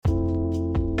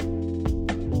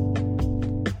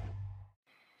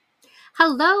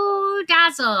Hello,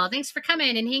 Dazzle. Thanks for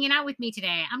coming and hanging out with me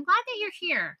today. I'm glad that you're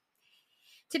here.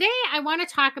 Today, I want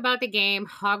to talk about the game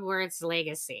Hogwarts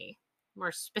Legacy.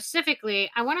 More specifically,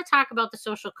 I want to talk about the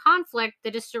social conflict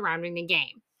that is surrounding the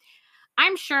game.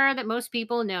 I'm sure that most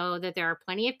people know that there are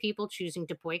plenty of people choosing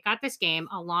to boycott this game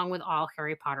along with all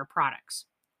Harry Potter products.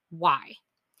 Why?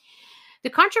 The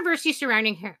controversy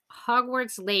surrounding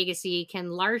Hogwarts Legacy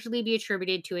can largely be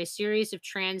attributed to a series of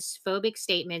transphobic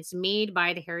statements made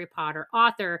by the Harry Potter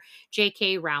author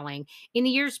J.K. Rowling in the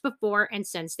years before and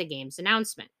since the game's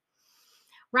announcement.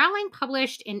 Rowling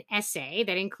published an essay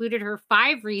that included her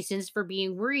 5 reasons for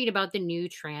being worried about the new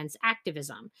trans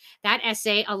activism. That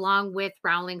essay, along with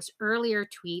Rowling's earlier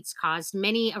tweets, caused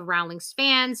many of Rowling's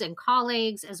fans and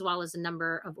colleagues, as well as a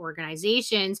number of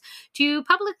organizations, to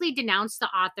publicly denounce the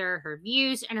author, her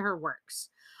views, and her works.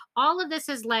 All of this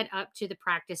has led up to the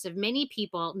practice of many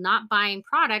people not buying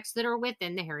products that are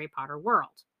within the Harry Potter world.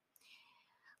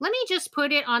 Let me just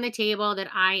put it on the table that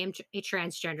I am a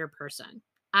transgender person.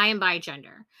 I am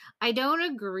bigender. I don't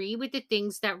agree with the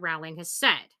things that Rowling has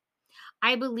said.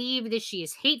 I believe that she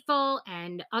is hateful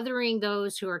and othering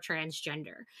those who are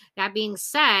transgender. That being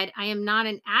said, I am not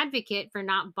an advocate for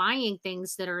not buying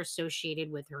things that are associated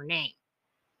with her name.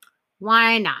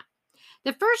 Why not?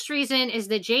 The first reason is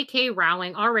that J.K.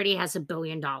 Rowling already has $1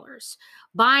 billion.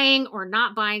 Buying or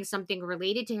not buying something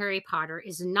related to Harry Potter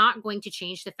is not going to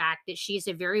change the fact that she is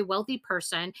a very wealthy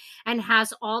person and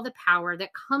has all the power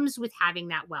that comes with having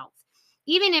that wealth.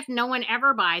 Even if no one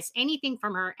ever buys anything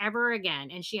from her ever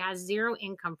again and she has zero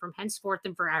income from henceforth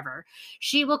and forever,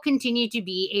 she will continue to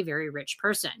be a very rich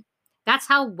person. That's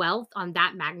how wealth on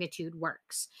that magnitude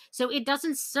works. So it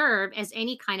doesn't serve as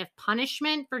any kind of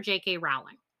punishment for J.K.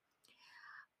 Rowling,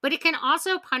 but it can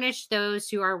also punish those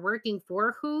who are working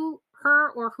for her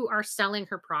or who are selling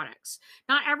her products.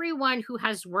 Not everyone who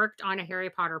has worked on a Harry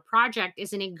Potter project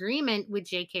is in agreement with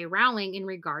J.K. Rowling in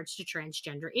regards to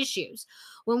transgender issues.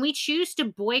 When we choose to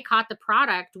boycott the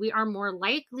product, we are more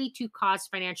likely to cause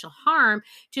financial harm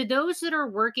to those that are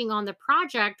working on the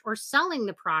project or selling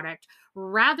the product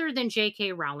rather than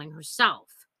J.K. Rowling herself.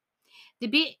 The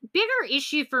bigger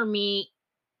issue for me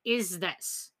is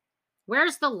this: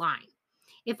 where's the line?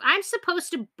 If I'm supposed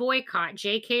to boycott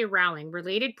J.K. Rowling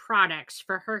related products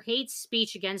for her hate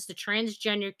speech against the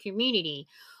transgender community,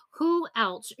 who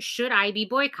else should I be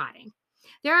boycotting?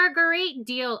 There are a great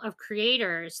deal of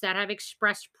creators that have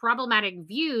expressed problematic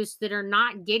views that are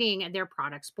not getting their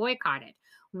products boycotted.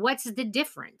 What's the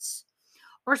difference?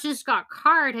 Orson Scott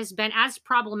Card has been as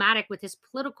problematic with his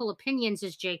political opinions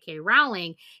as J.K.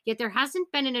 Rowling, yet there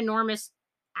hasn't been an enormous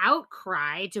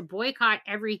outcry to boycott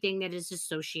everything that is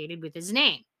associated with his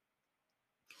name.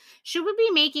 Should we be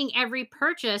making every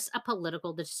purchase a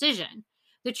political decision?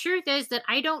 The truth is that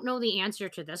I don't know the answer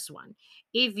to this one.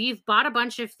 If you've bought a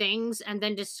bunch of things and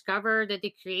then discover that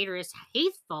the creator is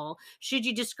hateful, should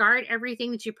you discard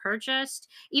everything that you purchased?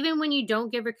 Even when you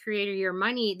don't give a creator your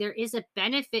money, there is a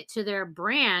benefit to their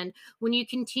brand when you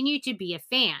continue to be a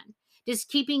fan. Does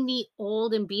keeping the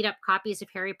old and beat up copies of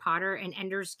Harry Potter and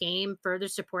Ender's Game further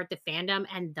support the fandom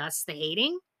and thus the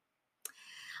hating?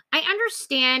 I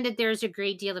understand that there's a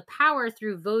great deal of power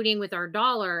through voting with our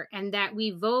dollar and that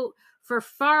we vote for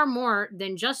far more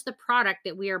than just the product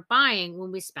that we are buying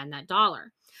when we spend that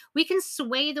dollar. We can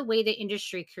sway the way the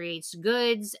industry creates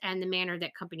goods and the manner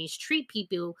that companies treat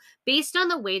people based on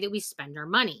the way that we spend our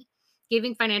money.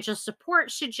 Giving financial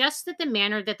support suggests that the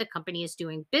manner that the company is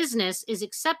doing business is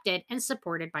accepted and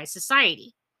supported by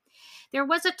society. There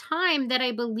was a time that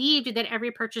I believed that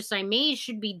every purchase I made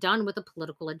should be done with a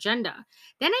political agenda.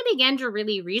 Then I began to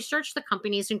really research the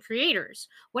companies and creators.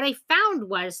 What I found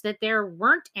was that there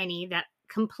weren't any that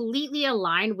completely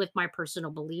aligned with my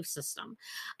personal belief system.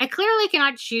 I clearly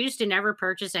cannot choose to never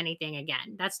purchase anything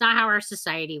again. That's not how our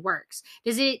society works.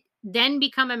 Does it then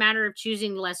become a matter of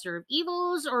choosing the lesser of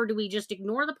evils, or do we just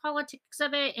ignore the politics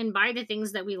of it and buy the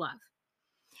things that we love?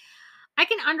 I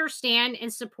can understand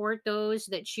and support those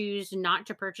that choose not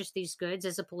to purchase these goods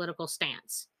as a political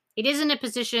stance. It isn't a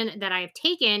position that I have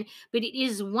taken, but it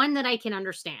is one that I can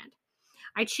understand.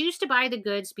 I choose to buy the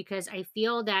goods because I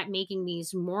feel that making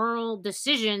these moral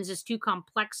decisions is too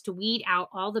complex to weed out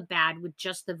all the bad with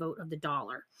just the vote of the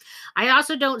dollar. I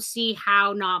also don't see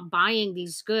how not buying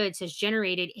these goods has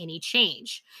generated any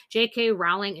change. J.K.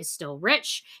 Rowling is still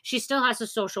rich. She still has a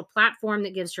social platform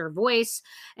that gives her voice,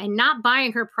 and not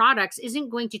buying her products isn't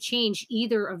going to change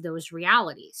either of those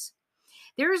realities.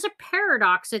 There is a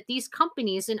paradox that these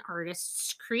companies and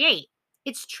artists create.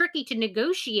 it's tricky to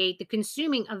negotiate the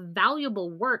consuming of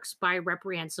valuable works by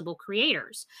reprehensible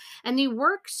creators. And the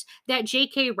works that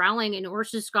J.K. Rowling and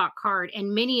Orson Scott Card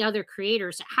and many other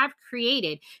creators have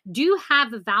created do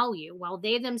have value, while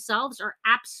they themselves are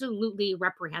absolutely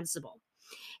reprehensible.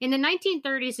 In the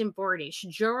 1930s and 40s,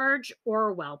 George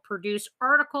Orwell produced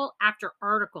article after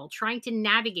article trying to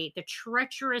navigate the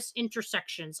treacherous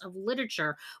intersections of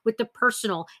literature with the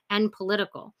personal and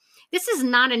political. This is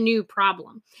not a new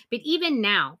problem, but even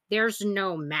now, there's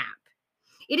no map.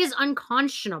 It is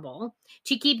unconscionable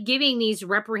to keep giving these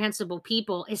reprehensible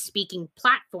people a speaking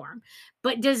platform.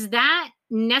 But does that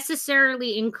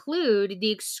necessarily include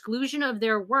the exclusion of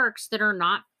their works that are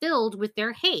not filled with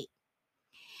their hate?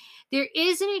 There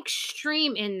is an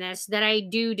extreme in this that I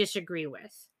do disagree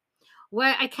with.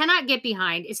 What I cannot get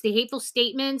behind is the hateful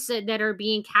statements that are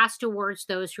being cast towards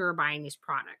those who are buying these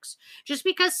products. Just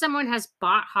because someone has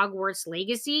bought Hogwarts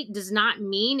Legacy does not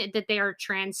mean that they are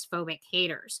transphobic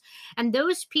haters. And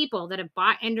those people that have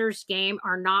bought Ender's Game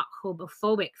are not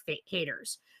homophobic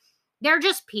haters. They're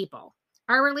just people.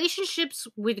 Our relationships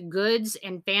with goods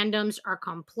and fandoms are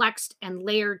complex and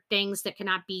layered things that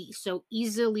cannot be so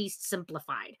easily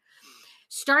simplified.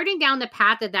 Starting down the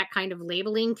path of that kind of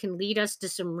labeling can lead us to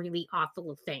some really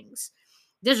awful things.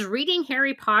 Does reading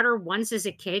Harry Potter once as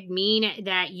a kid mean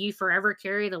that you forever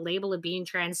carry the label of being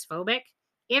transphobic?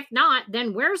 If not,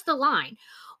 then where's the line?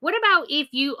 What about if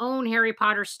you own Harry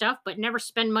Potter stuff but never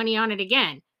spend money on it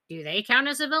again? Do they count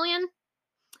as a villain?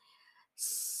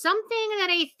 Something that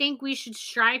I think we should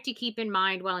strive to keep in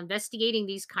mind while investigating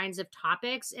these kinds of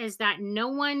topics is that no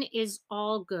one is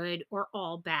all good or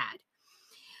all bad.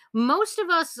 Most of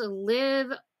us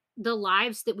live the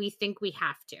lives that we think we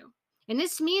have to. And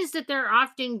this means that there are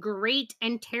often great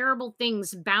and terrible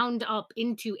things bound up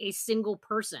into a single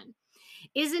person.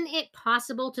 Isn't it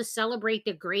possible to celebrate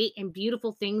the great and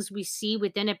beautiful things we see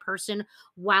within a person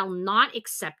while not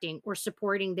accepting or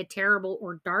supporting the terrible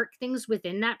or dark things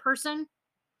within that person?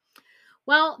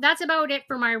 Well, that's about it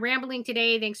for my rambling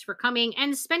today. Thanks for coming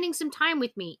and spending some time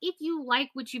with me. If you like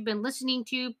what you've been listening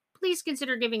to, please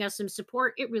consider giving us some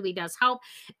support. It really does help.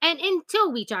 And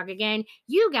until we talk again,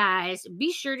 you guys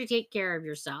be sure to take care of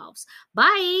yourselves.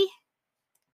 Bye.